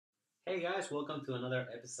Hey guys, welcome to another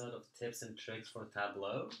episode of Tips and Tricks for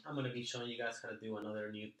Tableau. I'm going to be showing you guys how to do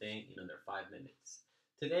another new thing in under 5 minutes.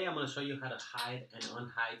 Today I'm going to show you how to hide and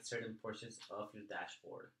unhide certain portions of your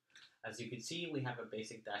dashboard. As you can see, we have a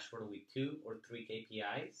basic dashboard with 2 or 3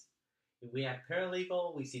 KPIs. If we have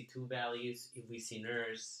paralegal, we see 2 values. If we see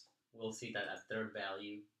nurse, we'll see that a third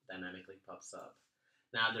value dynamically pops up.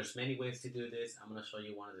 Now there's many ways to do this. I'm going to show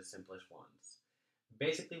you one of the simplest ones.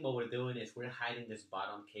 Basically what we're doing is we're hiding this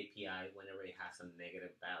bottom KPI whenever it has a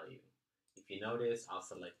negative value. If you notice, I'll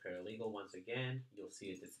select paralegal once again, you'll see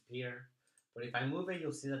it disappear. But if I move it,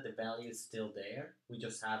 you'll see that the value is still there. We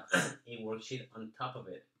just have a worksheet on top of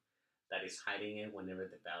it that is hiding it whenever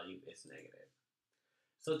the value is negative.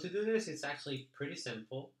 So to do this, it's actually pretty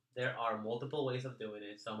simple. There are multiple ways of doing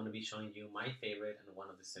it, so I'm going to be showing you my favorite and one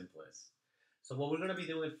of the simplest. So what we're going to be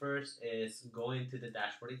doing first is going to the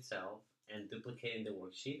dashboard itself and duplicating the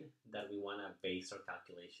worksheet that we want to base our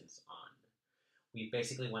calculations on. We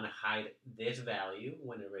basically want to hide this value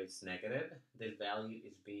whenever it's negative. This value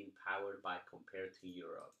is being powered by compared to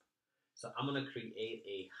Europe. So I'm going to create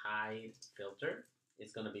a hide filter.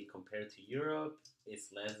 It's going to be compared to Europe is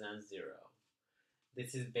less than 0.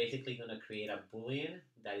 This is basically going to create a boolean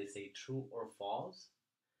that is a true or false.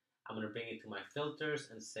 I'm going to bring it to my filters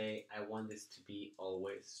and say I want this to be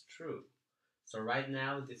always true. So right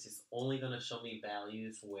now, this is only going to show me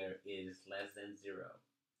values where it is less than 0.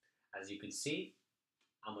 As you can see,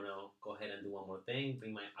 I'm going to go ahead and do one more thing,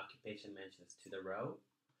 bring my occupation mentions to the row.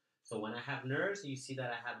 So when I have nurse, you see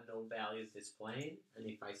that I have no values displaying. And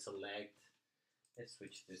if I select, let's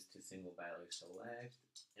switch this to single value select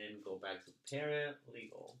and go back to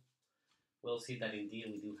paralegal, we'll see that indeed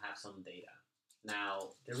we do have some data.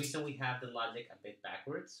 Now, the reason we have the logic a bit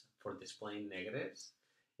backwards for displaying negatives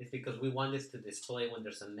is because we want this to display when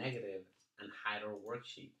there's a negative and hide our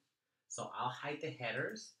worksheet. So I'll hide the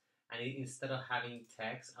headers, and instead of having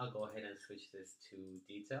text, I'll go ahead and switch this to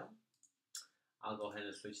detail. I'll go ahead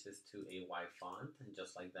and switch this to a white font, and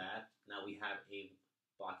just like that, now we have a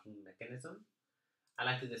blocking mechanism. I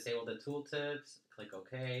like to disable the tooltips, click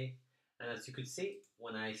OK, and as you can see,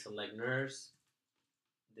 when I select nurse,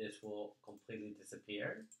 this will completely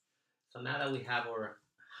disappear. So now that we have our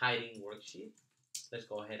hiding worksheet, let's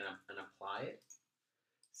go ahead and apply it.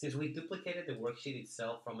 Since we duplicated the worksheet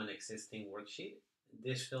itself from an existing worksheet,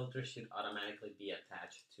 this filter should automatically be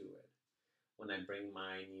attached to it. When I bring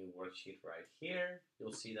my new worksheet right here,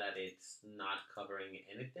 you'll see that it's not covering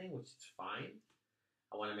anything, which is fine.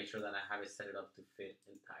 I want to make sure that I have it set it up to fit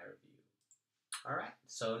entire view. All right,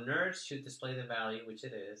 so nurse should display the value, which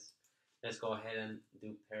it is. Let's go ahead and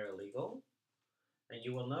do paralegal. And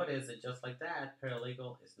you will notice that just like that,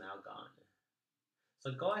 paralegal is now gone.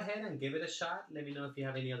 So go ahead and give it a shot. Let me know if you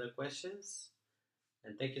have any other questions.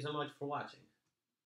 And thank you so much for watching.